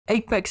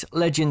Apex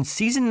Legends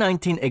Season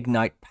 19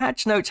 Ignite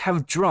patch notes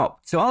have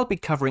dropped, so I'll be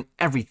covering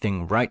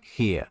everything right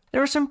here.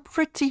 There are some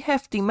pretty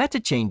hefty meta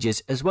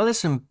changes as well as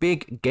some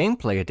big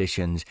gameplay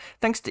additions.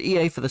 Thanks to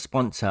EA for the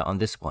sponsor on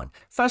this one.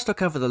 First I'll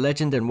cover the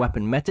legend and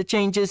weapon meta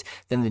changes,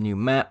 then the new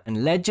map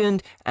and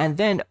legend, and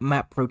then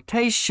map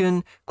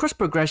rotation, cross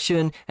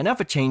progression, and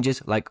other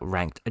changes like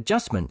ranked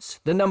adjustments.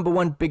 The number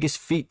one biggest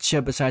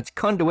feature besides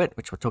Conduit,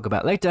 which we'll talk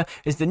about later,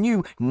 is the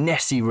new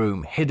Nessie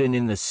room hidden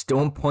in the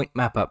Stormpoint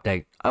map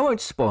update. I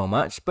won't spoil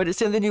much, but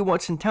it's in the new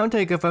Wattson town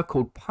takeover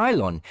called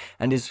Pylon,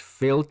 and is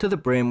filled to the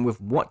brim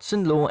with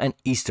Wattson lore and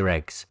Easter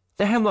eggs.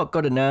 The Hemlock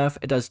got a nerf,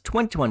 it does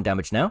 21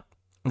 damage now,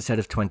 instead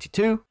of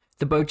 22.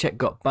 The Bocek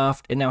got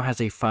buffed, it now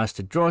has a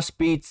faster draw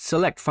speed,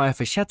 select fire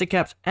for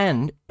Shattercaps,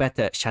 and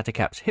better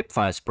Shattercaps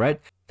hipfire spread.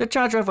 The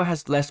Charge Rifle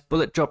has less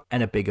bullet drop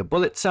and a bigger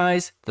bullet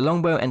size. The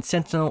Longbow and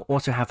Sentinel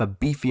also have a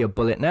beefier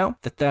bullet now.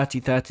 The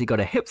 30-30 got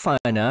a hipfire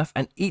nerf,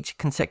 and each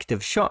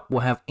consecutive shot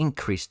will have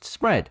increased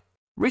spread.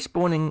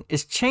 Respawning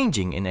is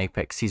changing in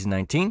Apex Season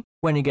 19.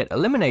 When you get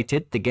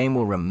eliminated, the game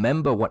will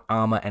remember what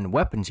armor and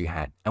weapons you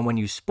had, and when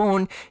you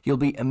spawn, you'll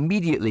be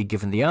immediately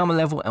given the armor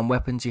level and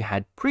weapons you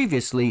had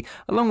previously,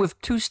 along with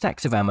 2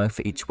 stacks of ammo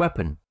for each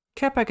weapon.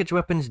 Care package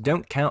weapons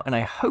don't count, and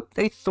I hope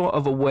they thought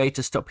of a way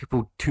to stop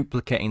people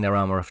duplicating their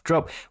armor off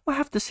drop. We'll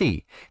have to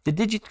see. The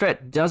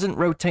Digithreat doesn't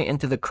rotate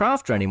into the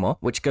Crafter anymore,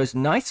 which goes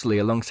nicely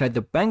alongside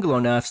the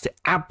Bangalore nerfs to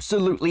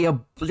absolutely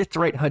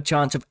obliterate her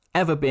chance of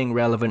ever being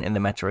relevant in the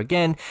meta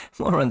again.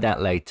 More on that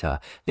later.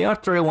 The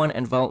R301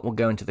 and Vault will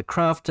go into the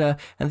Crafter,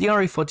 and the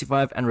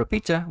RE45 and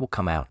Repeater will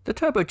come out. The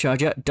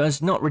Turbocharger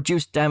does not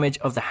reduce damage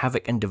of the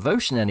Havoc and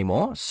Devotion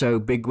anymore, so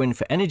big win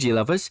for energy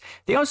lovers.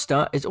 The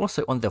Ozstar is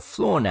also on the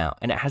floor now,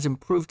 and it has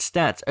improved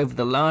stats over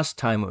the last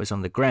time it was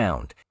on the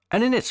ground.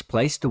 And in its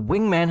place, the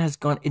Wingman has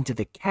gone into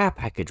the care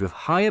package with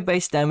higher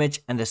base damage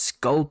and the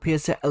Skull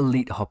Piercer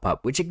Elite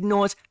hop-up, which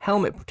ignores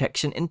helmet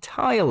protection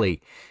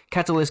entirely.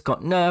 Catalyst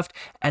got nerfed,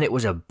 and it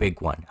was a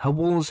big one. Her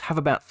walls have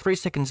about 3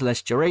 seconds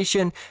less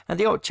duration, and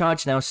the ult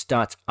charge now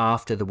starts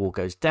after the wall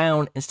goes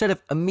down, instead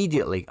of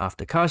immediately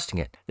after casting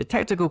it. The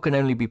Tactical can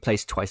only be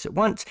placed twice at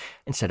once,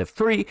 instead of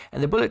 3,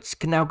 and the bullets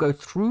can now go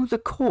through the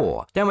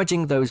core,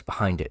 damaging those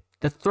behind it.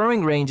 The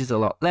throwing range is a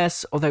lot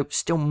less, although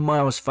still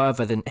miles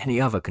further than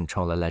any other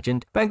controller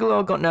legend.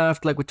 Bangalore got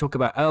nerfed like we talked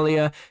about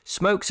earlier.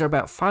 Smokes are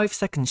about 5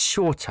 seconds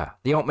shorter.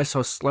 The ult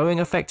missile slowing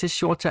effect is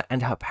shorter,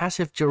 and her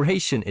passive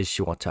duration is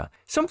shorter.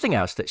 Something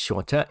else that's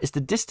shorter is the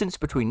distance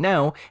between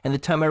now and the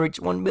time I reach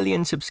 1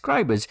 million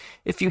subscribers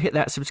if you hit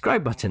that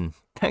subscribe button.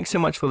 Thanks so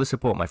much for the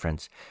support, my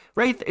friends.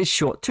 Wraith is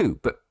short too,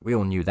 but we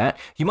all knew that.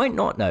 You might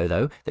not know,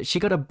 though, that she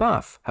got a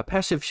buff. Her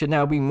passive should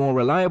now be more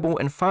reliable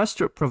and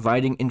faster at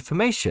providing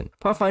information.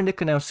 Pathfinder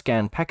can now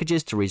scan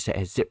packages to reset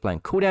his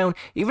zipline cooldown,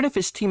 even if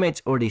his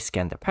teammates already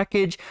scanned the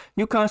package.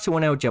 Newcastle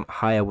will now jump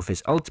higher with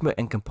his ultimate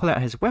and can pull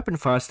out his weapon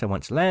faster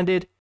once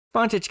landed.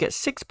 Vantage gets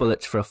 6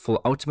 bullets for a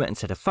full ultimate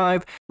instead of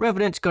 5.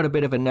 Revenant's got a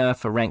bit of a nerf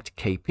for ranked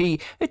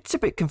KP. It's a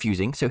bit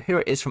confusing, so here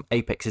it is from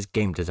Apex's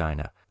game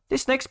designer.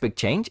 This next big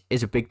change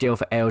is a big deal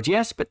for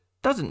ALGS, but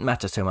doesn't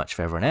matter so much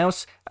for everyone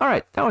else.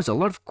 Alright, that was a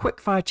lot of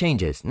quickfire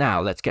changes. Now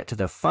let's get to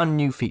the fun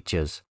new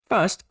features.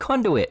 First,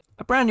 Conduit,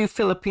 a brand new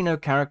Filipino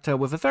character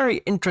with a very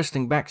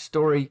interesting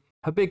backstory.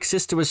 Her big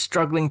sister was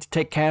struggling to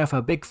take care of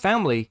her big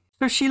family,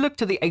 so she looked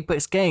to the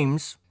Apex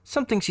games,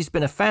 something she's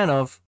been a fan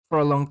of for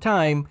a long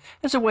time,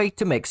 as a way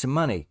to make some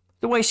money.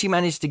 The way she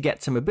managed to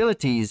get some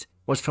abilities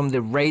was from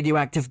the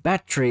radioactive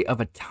battery of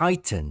a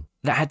Titan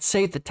that had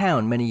saved the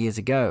town many years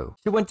ago.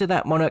 She went to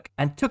that monarch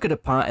and took it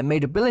apart and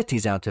made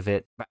abilities out of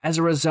it, but as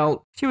a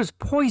result, she was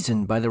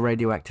poisoned by the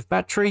radioactive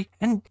battery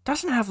and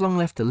doesn't have long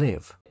left to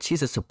live.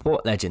 She's a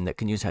support legend that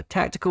can use her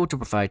tactical to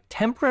provide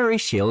temporary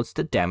shields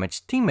to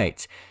damaged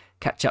teammates,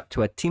 catch up to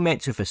her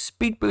teammates with a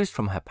speed boost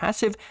from her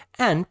passive,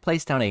 and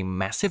place down a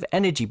massive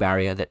energy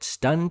barrier that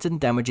stuns and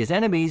damages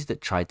enemies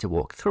that try to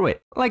walk through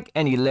it. Like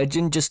any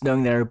legend, just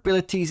knowing their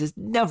abilities is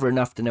never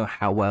enough to know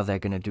how well they're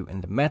going to do in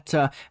the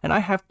meta, and I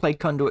have played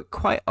Conduit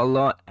quite a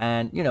lot,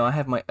 and I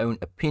have my own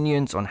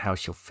opinions on how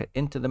she'll fit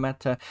into the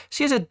meta.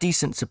 She is a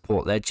decent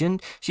support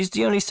legend. She's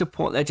the only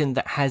support legend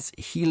that has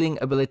healing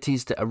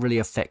abilities that are really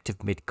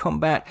effective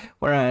mid-combat,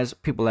 whereas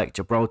people like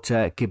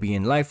Gibraltar, Gibby,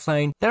 and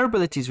Lifeline, their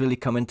abilities really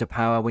come into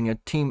power when your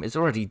team is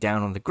already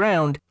down on the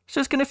ground, so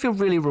it's going to feel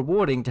really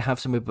rewarding to have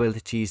some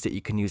abilities that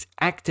you can use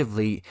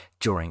actively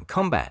during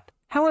combat.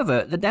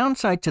 However, the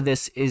downside to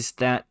this is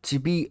that to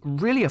be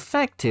really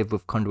effective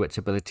with Conduit's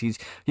abilities,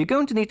 you're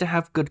going to need to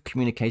have good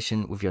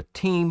communication with your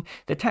team.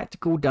 The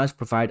tactical does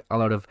provide a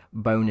lot of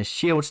bonus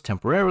shields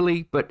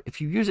temporarily, but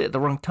if you use it at the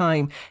wrong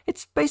time,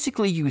 it's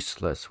basically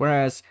useless,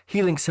 whereas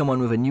healing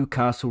someone with a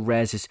Newcastle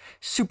res is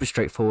super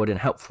straightforward and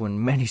helpful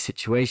in many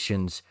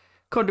situations.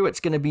 Conduit's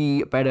going to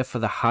be better for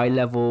the high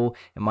level,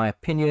 in my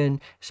opinion,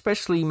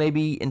 especially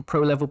maybe in pro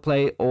level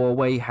play or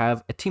where you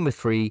have a team of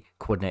 3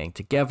 coordinating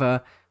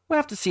together. We'll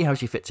have to see how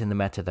she fits in the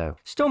meta though.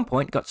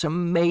 Stormpoint got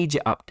some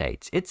major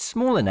updates. It's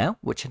smaller now,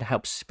 which should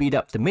help speed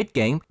up the mid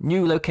game.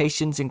 New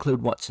locations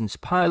include Wattson's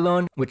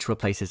Pylon, which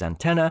replaces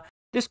Antenna.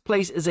 This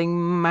place is a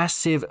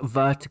massive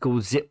vertical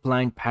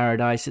zipline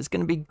paradise. It's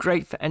going to be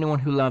great for anyone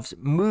who loves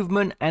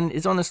movement and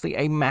is honestly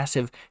a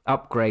massive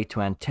upgrade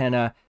to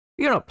Antenna.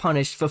 You're not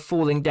punished for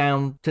falling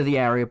down to the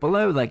area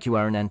below like you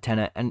are in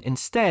Antenna, and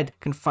instead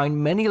can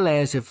find many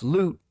layers of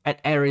loot and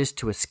areas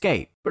to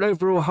escape. But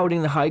overall,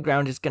 holding the high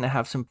ground is going to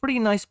have some pretty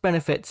nice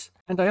benefits,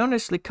 and I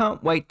honestly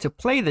can't wait to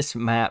play this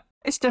map.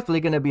 It's definitely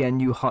going to be a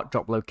new hot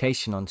drop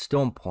location on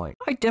Stormpoint.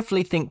 I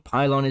definitely think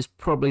Pylon is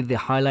probably the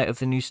highlight of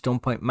the new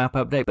Stormpoint map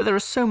update, but there are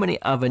so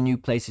many other new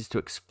places to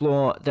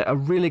explore that are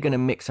really going to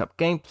mix up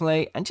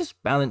gameplay and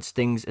just balance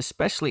things,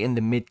 especially in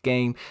the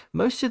mid-game.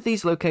 Most of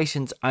these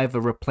locations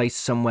either replace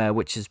somewhere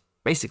which is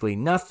basically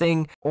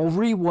nothing, or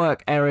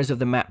rework areas of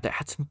the map that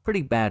had some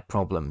pretty bad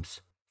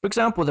problems. For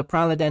example, the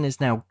Prowler Den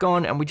is now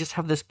gone, and we just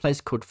have this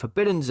place called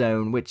Forbidden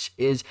Zone, which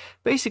is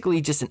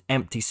basically just an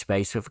empty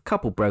space with a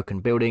couple broken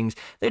buildings.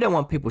 They don't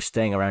want people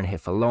staying around here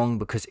for long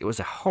because it was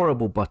a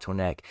horrible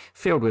bottleneck,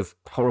 filled with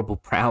horrible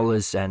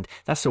prowlers, and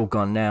that's all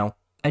gone now.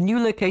 A new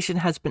location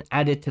has been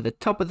added to the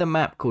top of the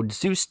map called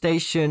Zoo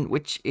Station,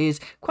 which is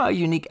quite a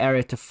unique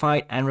area to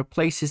fight and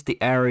replaces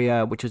the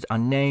area which was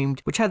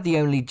unnamed, which had the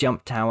only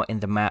jump tower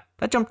in the map.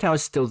 That jump tower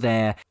is still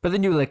there, but the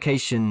new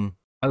location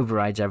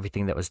overrides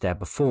everything that was there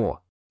before.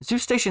 Zoo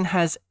Station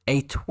has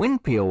a twin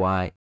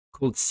POI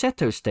called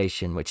Seto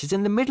Station, which is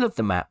in the middle of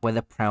the map where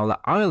the Prowler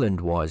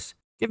Island was,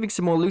 giving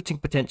some more looting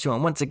potential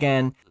and once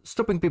again,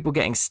 stopping people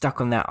getting stuck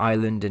on that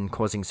island and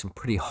causing some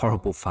pretty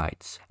horrible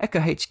fights. Echo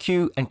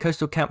HQ and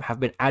Coastal Camp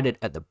have been added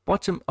at the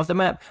bottom of the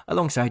map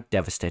alongside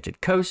Devastated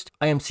Coast.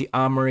 IMC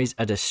armories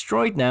are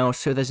destroyed now,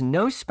 so there's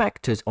no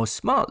Spectres or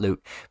Smart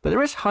Loot, but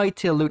there is high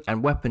tier loot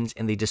and weapons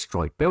in the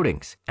destroyed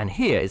buildings. And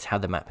here is how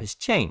the map has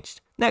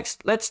changed.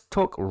 Next, let's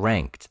talk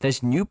ranked.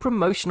 There's new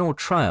promotional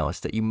trials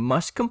that you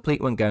must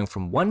complete when going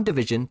from one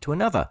division to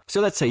another.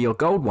 So let's say you're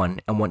Gold 1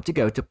 and want to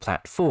go to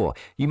Plat 4.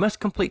 You must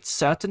complete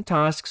certain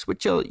tasks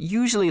which are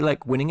usually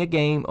like winning a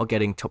game or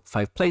getting top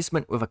 5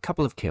 placement with a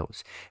couple of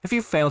kills. If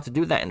you fail to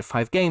do that in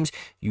 5 games,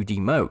 you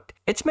demote.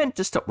 It's meant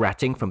to stop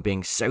ratting from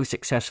being so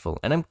successful,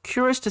 and I'm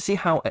curious to see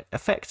how it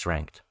affects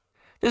ranked.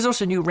 There's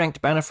also new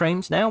ranked banner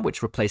frames now,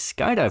 which replace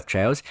skydive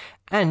trails,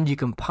 and you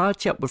can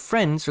party up with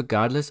friends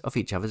regardless of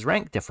each other's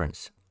rank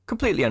difference.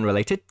 Completely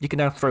unrelated, you can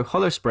now throw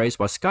holo sprays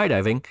while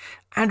skydiving,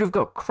 and we've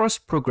got cross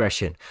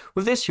progression.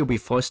 With this, you'll be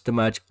forced to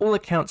merge all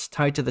accounts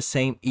tied to the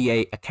same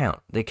EA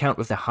account. The account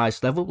with the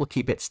highest level will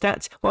keep its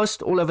stats,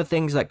 whilst all other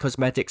things like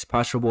cosmetics,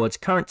 pass rewards,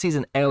 currencies,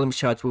 and heirloom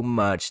shards will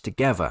merge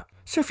together.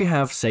 So if you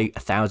have, say,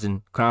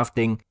 1,000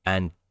 crafting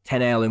and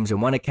 10 heirlooms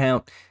in one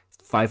account,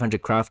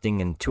 500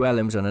 crafting and 2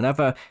 heirlooms on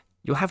another,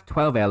 you'll have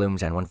 12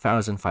 heirlooms and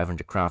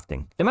 1,500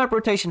 crafting. The map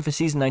rotation for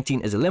Season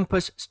 19 is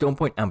Olympus,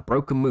 Stormpoint, and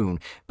Broken Moon,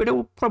 but it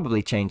will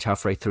probably change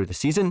halfway through the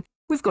season.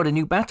 We've got a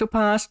new battle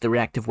pass, the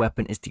reactive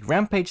weapon is the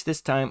Rampage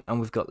this time, and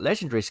we've got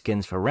legendary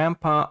skins for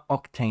Rampart,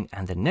 Octane,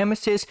 and the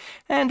Nemesis,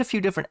 and a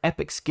few different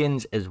epic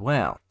skins as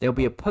well. There'll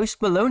be a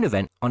Post Malone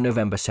event on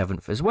November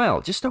 7th as well,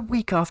 just a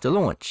week after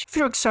launch. If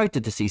you're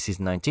excited to see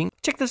Season 19,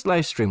 check this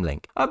live stream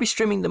link. I'll be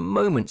streaming the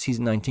moment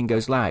Season 19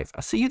 goes live.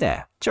 I'll see you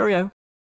there. Cheerio!